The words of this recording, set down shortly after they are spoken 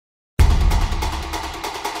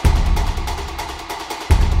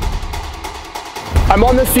I'm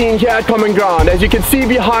on the scene here at Common Ground. As you can see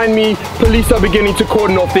behind me, police are beginning to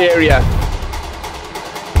cordon off the area.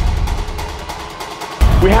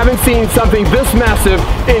 We haven't seen something this massive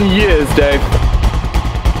in years, Dave.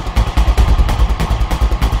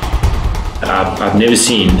 I've never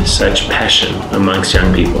seen such passion amongst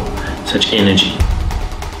young people, such energy.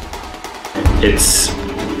 It's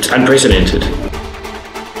unprecedented.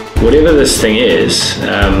 Whatever this thing is,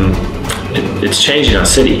 it's changing our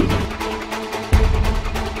city.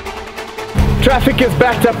 Traffic is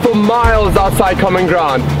backed up for miles outside Common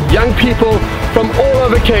Ground. Young people from all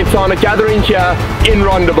over Cape Town are gathering here in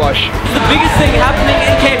Rondebosch. It's the biggest thing happening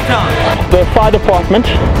in Cape Town. The fire department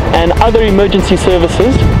and other emergency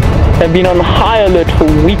services have been on high alert for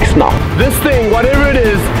weeks now. This thing, whatever it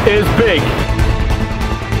is big.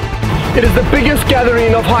 It is the biggest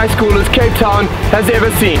gathering of high schoolers Cape Town has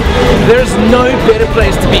ever seen. There's no better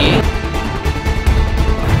place to be.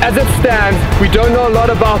 As it stands, we don't know a lot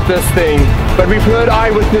about this thing, but we've heard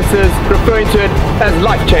eyewitnesses referring to it as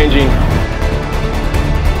life-changing.